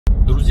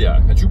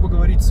Друзья, хочу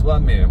поговорить с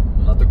вами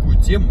на такую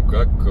тему,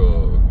 как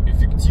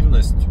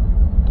эффективность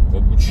в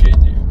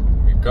обучении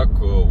и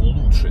как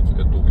улучшить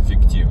эту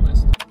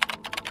эффективность.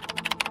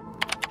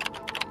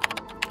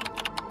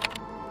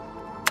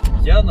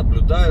 Я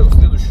наблюдаю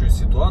следующую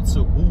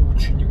ситуацию у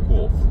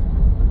учеников.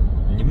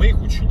 Не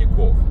моих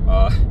учеников,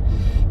 а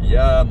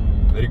я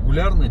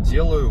регулярно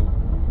делаю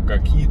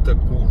какие-то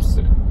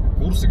курсы.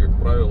 Курсы, как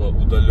правило,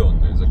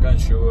 удаленные.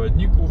 Заканчиваю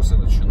одни курсы,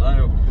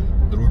 начинаю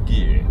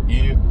другие.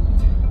 И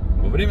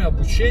во время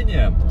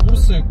обучения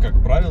курсы,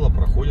 как правило,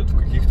 проходят в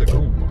каких-то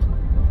группах.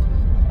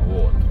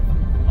 Вот.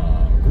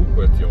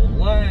 Группы эти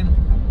онлайн.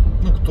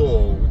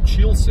 Кто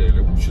учился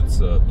или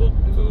учится, тот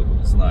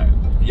знает.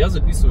 Я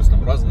записываюсь там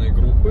в разные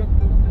группы.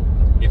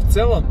 И в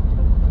целом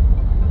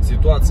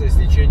ситуация с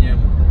течением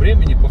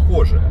времени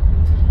похожая.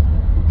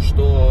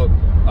 Что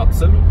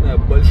абсолютное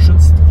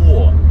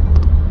большинство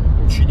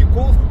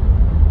учеников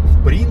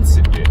в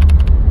принципе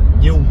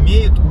не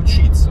умеет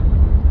учиться.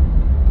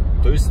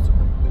 То есть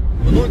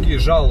многие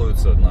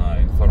жалуются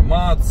на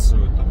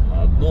информацию, там,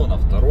 на одно, на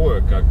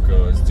второе, как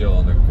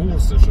сделаны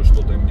курсы, что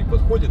что-то им не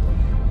подходит.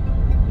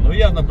 Но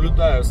я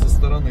наблюдаю со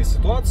стороны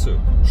ситуацию,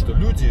 что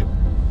люди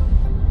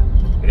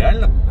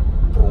реально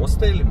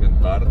просто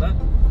элементарно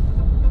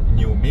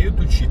не умеют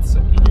учиться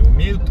и не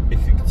умеют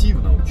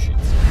эффективно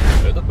учиться.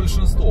 Это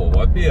большинство.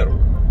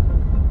 Во-первых,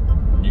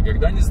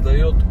 никогда не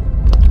сдает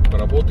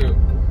работы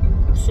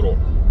в срок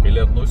или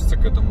относится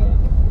к этому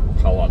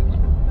халатно.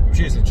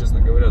 Вообще, если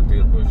честно говоря,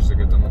 ты относишься к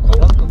этому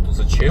халатно, то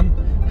зачем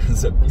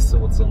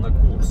записываться на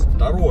курс?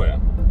 Второе.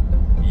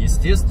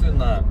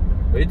 Естественно,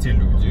 эти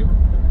люди,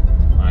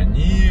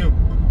 они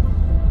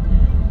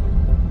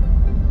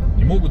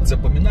не могут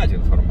запоминать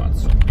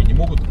информацию и не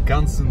могут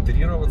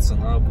концентрироваться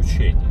на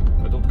обучении.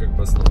 Это вот как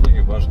бы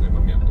основные важные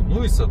моменты.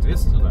 Ну и,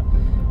 соответственно,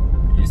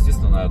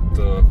 естественно,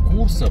 от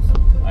курсов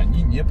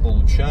они не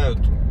получают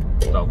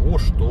того,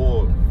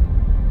 что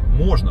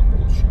можно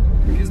получить.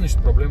 Какие,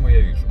 значит, проблемы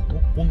я вижу?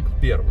 Пункт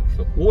первый,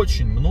 что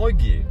очень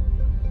многие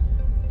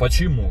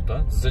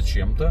почему-то,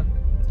 зачем-то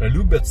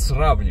любят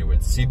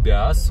сравнивать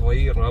себя,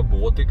 свои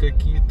работы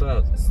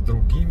какие-то с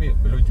другими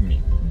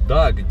людьми.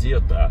 Да,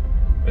 где-то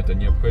это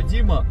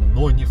необходимо,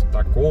 но не в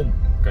таком,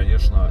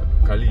 конечно,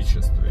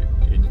 количестве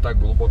и не так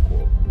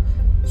глубоко.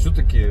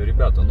 Все-таки,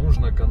 ребята,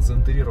 нужно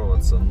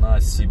концентрироваться на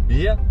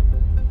себе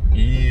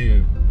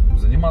и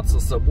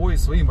заниматься собой и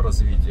своим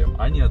развитием,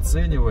 а не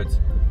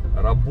оценивать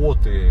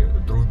работы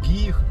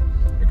других.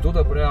 И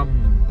кто-то прям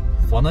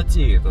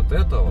фанатеет от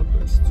этого, то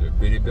есть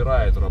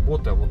перебирает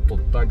работы, а вот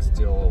тот так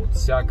сделал, вот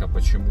всяко,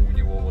 почему у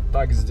него вот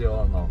так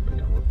сделано, у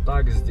меня вот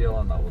так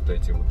сделано, вот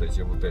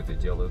эти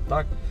делают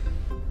так.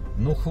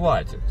 Ну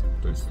хватит.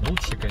 То есть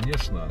лучше,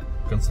 конечно,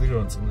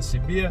 концентрироваться на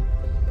себе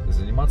и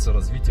заниматься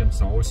развитием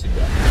самого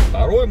себя.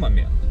 Второй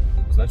момент.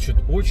 Значит,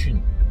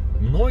 очень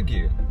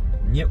многие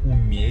не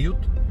умеют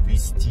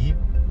вести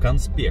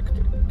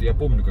конспекты. Я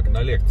помню, как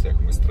на лекциях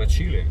мы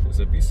строчили,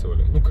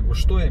 записывали.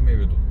 Что я имею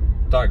в виду?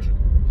 Также,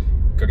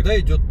 когда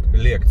идет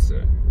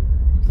лекция,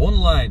 в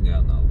онлайне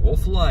она, в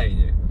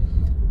офлайне,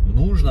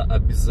 нужно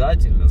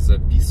обязательно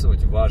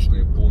записывать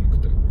важные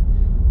пункты.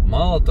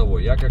 Мало того,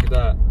 я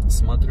когда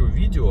смотрю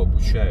видео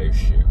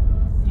обучающие,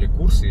 или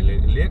курсы, или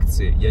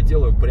лекции, я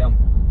делаю прям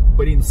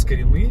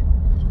принт-скрины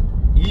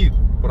и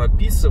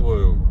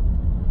прописываю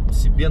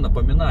себе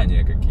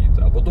напоминания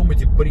какие-то. А потом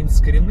эти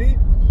принт-скрины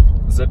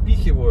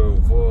запихиваю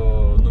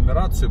в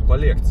нумерацию по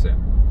лекциям.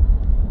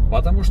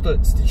 Потому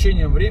что с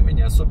течением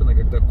времени, особенно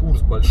когда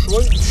курс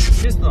большой,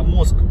 естественно,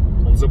 мозг,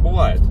 он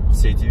забывает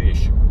все эти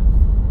вещи.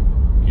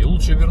 И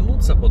лучше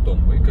вернуться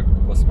потом и как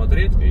бы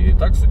посмотреть. И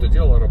так все это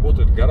дело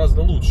работает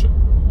гораздо лучше.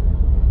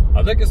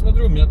 А так я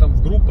смотрю, у меня там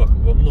в группах,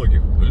 во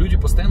многих, люди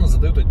постоянно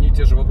задают одни и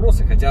те же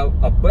вопросы, хотя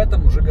об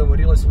этом уже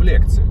говорилось в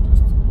лекции. То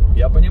есть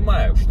я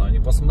понимаю, что они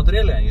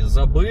посмотрели, они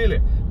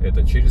забыли.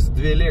 Это через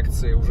 2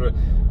 лекции уже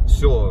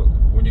все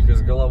у них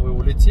из головы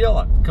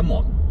улетело.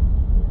 Камон.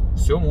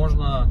 Все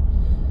можно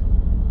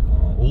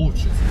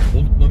улучшить.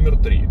 Пункт номер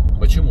 3.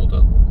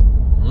 Почему-то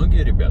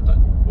многие ребята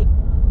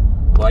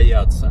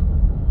боятся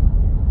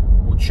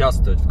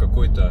участвовать в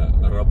какой-то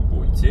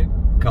работе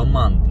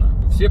командно.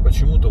 Все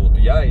почему-то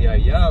я,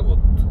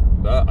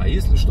 да. А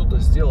если что-то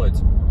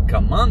сделать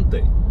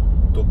командой,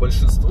 то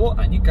большинство,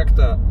 они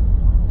как-то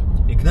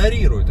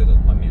игнорируют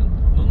этот момент.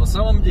 Но на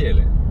самом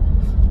деле,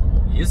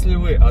 если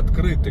вы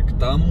открыты к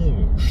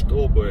тому,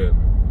 чтобы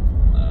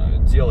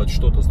делать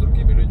что-то с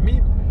другими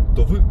людьми,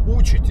 то вы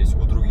учитесь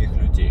у других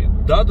людей.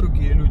 Да,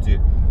 другие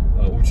люди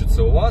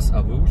учатся у вас,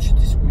 а вы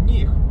учитесь у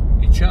них.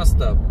 И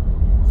часто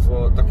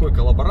в такой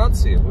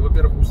коллаборации вы,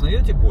 во-первых,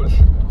 узнаете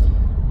больше.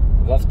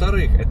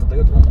 Во-вторых, это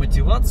дает вам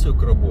мотивацию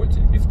к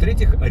работе. И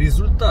в-третьих,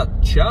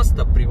 результат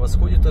часто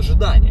превосходит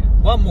ожидания.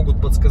 Вам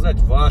могут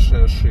подсказать ваши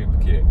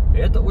ошибки.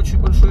 Это очень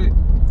большой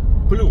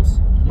плюс.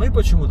 Мы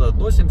почему-то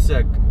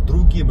относимся к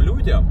другим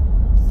людям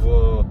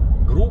в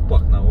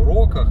группах, на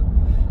уроках,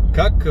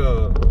 как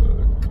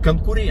к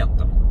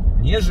конкурентам,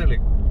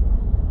 нежели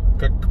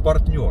как к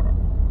партнерам.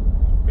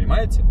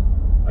 Понимаете,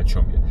 о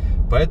чем я?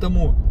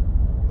 Поэтому,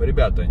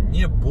 ребята,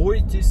 не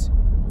бойтесь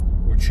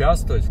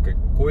участвовать в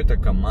какой-то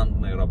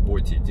командной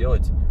работе,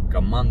 делать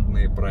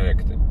командные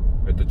проекты.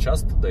 Это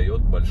часто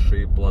дает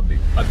большие плоды.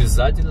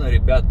 Обязательно,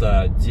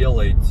 ребята,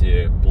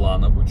 делайте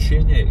план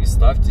обучения и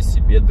ставьте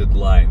себе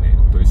дедлайны.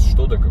 То есть,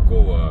 что до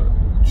какого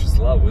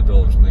числа вы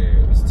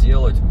должны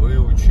сделать,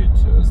 выучить,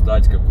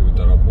 сдать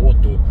какую-то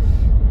работу,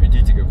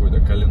 ведите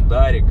какой-то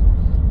календарик.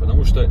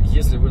 Потому что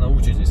если вы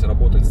научитесь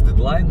работать с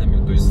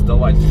дедлайнами, то есть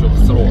сдавать все в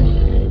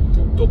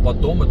срок, то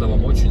потом это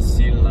вам очень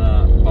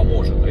сильно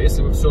поможет. А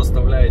если вы все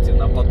оставляете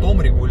на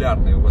потом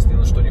регулярно, и у вас ни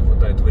на что не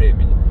хватает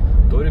времени,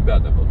 то,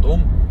 ребята,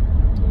 потом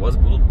у вас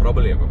будут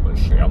проблемы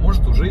большие. А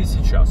может, уже и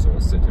сейчас у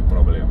вас с этим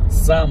проблемы.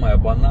 Самое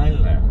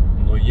банальное,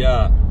 но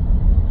я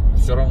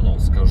все равно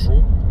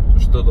скажу,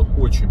 что это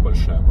очень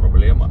большая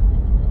проблема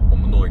у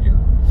многих.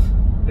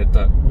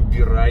 Это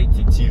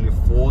убирайте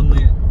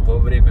телефоны во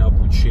время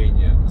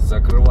обучения,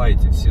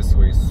 закрывайте все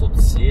свои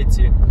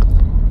соцсети,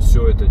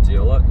 все это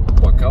дело,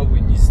 пока вы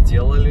не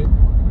сделали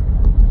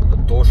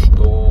то,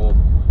 что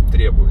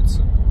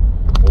требуется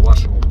по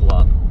вашему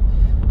плану.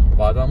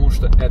 Потому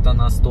что это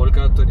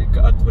настолько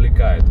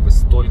отвлекает, вы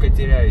столько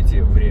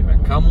теряете время.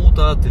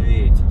 Кому-то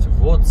ответить,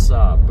 в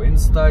WhatsApp,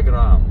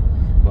 Instagram,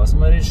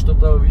 посмотреть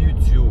что-то в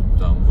YouTube,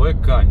 там,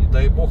 ВК, не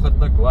дай бог,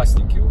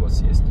 Одноклассники у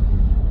вас есть.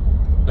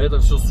 Это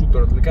все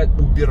супер отвлекает.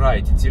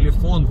 Убирайте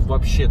телефон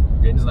вообще,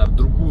 я не знаю, в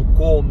другую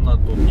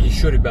комнату. И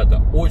еще,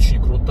 ребята,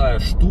 очень крутая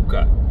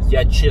штука.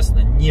 Я, честно,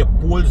 не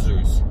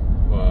пользуюсь,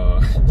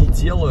 не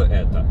делаю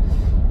это.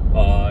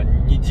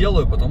 Не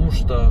делаю, потому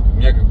что у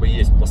меня как бы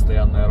есть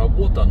постоянная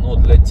работа, но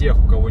для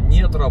тех, у кого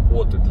нет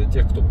работы, для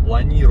тех, кто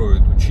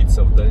планирует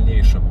учиться в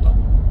дальнейшем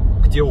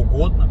там, где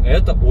угодно,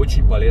 это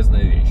очень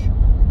полезная вещь.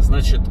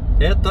 Значит,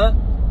 это,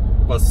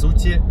 по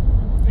сути,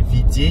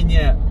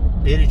 ведение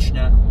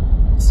перечня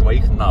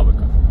своих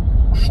навыков.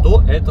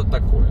 Что это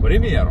такое? К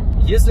примеру,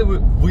 если вы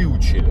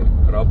выучили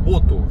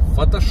работу в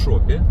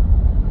фотошопе,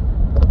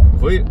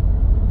 вы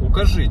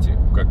укажите,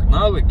 как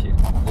навыки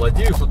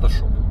владею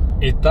фотошопом.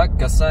 И так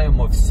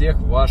касаемо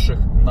всех ваших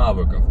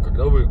навыков.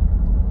 Когда вы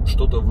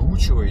что-то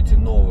выучиваете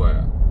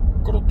новое,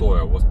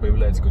 крутое, у вас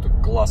появляется какой-то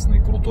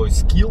классный, крутой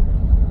скилл,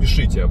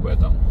 пишите об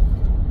этом.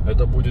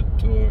 Это будет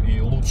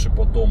и лучше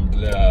потом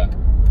для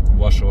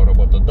вашего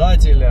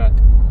работодателя,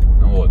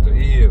 вот,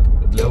 и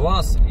для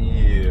вас,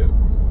 и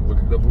вы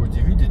когда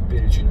будете видеть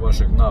перечень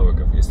ваших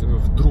навыков, если вы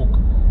вдруг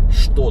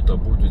что-то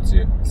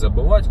будете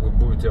забывать, вы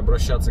будете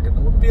обращаться к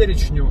этому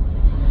перечню,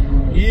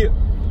 и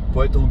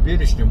по этому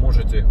перечню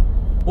можете,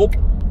 оп,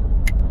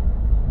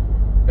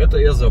 это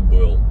я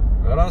забыл,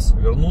 раз,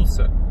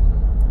 вернуться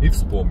и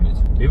вспомнить.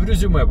 И в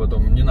резюме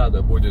потом не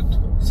надо будет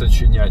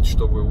сочинять,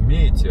 что вы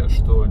умеете, а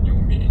что не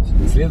умеете.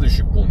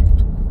 Следующий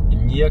пункт.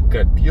 Не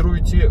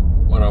копируйте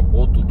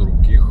работу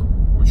других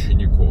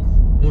учеников.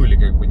 Ну или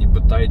как бы не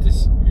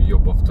пытайтесь ее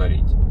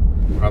повторить.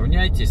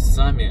 Равняйтесь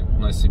сами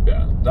на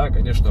себя. Да,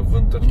 конечно, в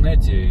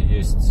интернете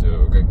есть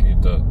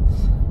какие-то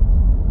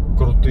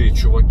крутые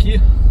чуваки,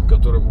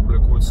 которые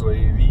публикуют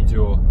свои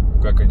видео,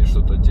 как они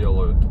что-то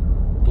делают.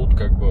 Тут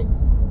как бы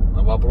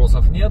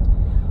вопросов нет.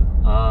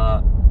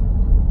 А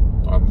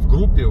в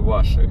группе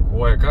вашей,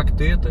 ой, как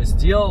ты это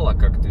сделал, а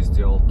как ты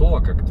сделал то,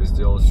 а как ты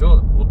сделал все,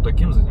 вот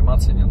таким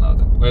заниматься не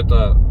надо.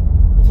 Это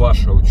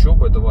ваша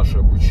учеба, это ваше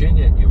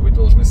обучение, и вы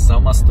должны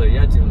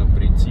самостоятельно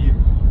прийти,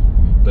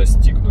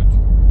 достигнуть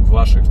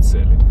ваших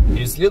целей.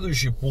 И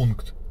следующий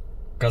пункт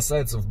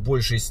касается в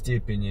большей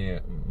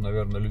степени,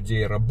 наверное,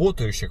 людей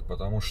работающих,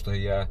 потому что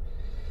я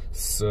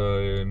с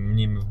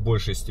ними в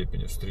большей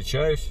степени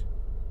встречаюсь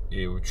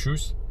и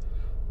учусь.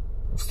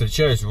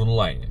 Встречаюсь в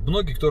онлайне.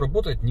 Многие, кто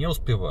работает, не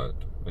успевают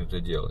это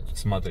делать.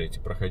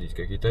 Смотреть, проходить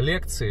какие-то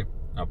лекции,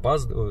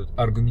 опаздывают.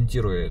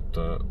 Аргументируя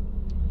это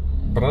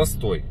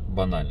простой,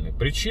 банальной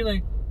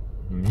причиной: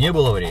 не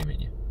было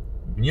времени,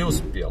 не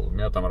успел, у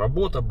меня там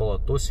работа была,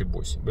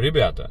 тоси-боси.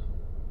 Ребята,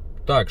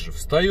 также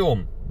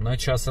встаем на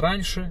час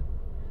раньше,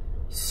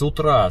 с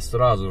утра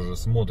сразу же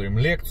смотрим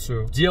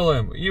лекцию,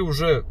 делаем, и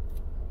уже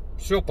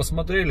все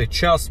посмотрели,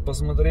 час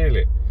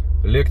посмотрели,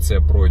 лекция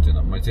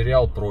пройдена,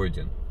 материал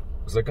пройден.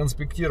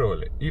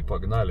 Законспектировали и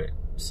погнали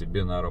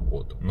себе на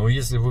работу. Но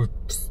если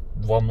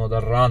вам надо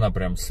рано,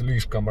 прям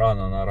слишком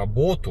рано на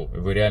работу, и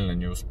вы реально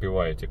не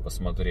успеваете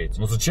посмотреть,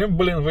 ну зачем,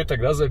 блин, вы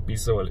тогда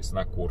записывались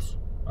на курс?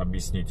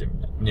 Объясните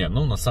мне. Не,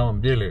 ну на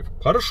самом деле,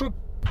 хорошо,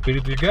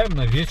 передвигаем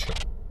на вечер.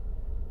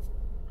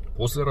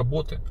 После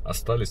работы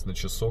остались на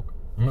часок.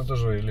 Ну это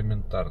же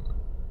элементарно.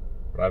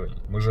 Правильно?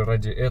 Мы же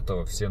ради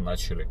этого все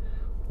начали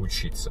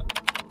учиться.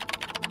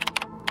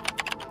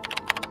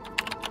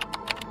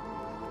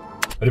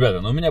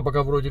 Ребята, ну у меня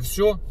пока вроде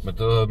все.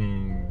 Это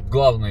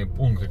главные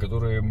пункты,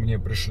 которые мне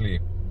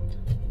пришли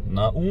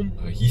на ум.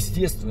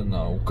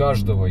 Естественно, у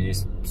каждого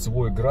есть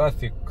свой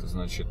график.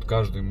 Значит,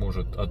 каждый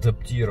может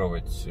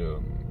адаптировать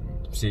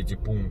все эти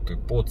пункты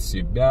под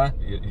себя.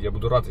 Я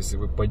буду рад, если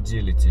вы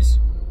поделитесь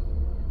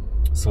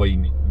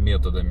своими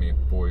методами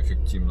по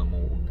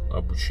эффективному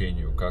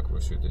обучению, как вы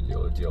все это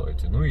дело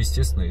делаете. Ну и,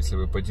 естественно, если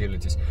вы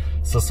поделитесь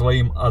со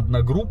своим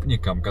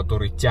одногруппником,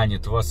 который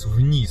тянет вас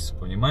вниз,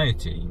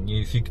 понимаете, и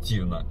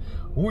неэффективно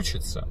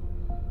учится,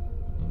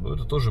 то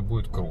это тоже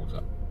будет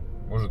круто.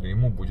 Может,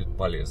 ему будет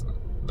полезно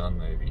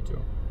данное видео.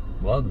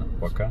 Ладно,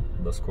 пока,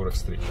 до скорых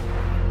встреч.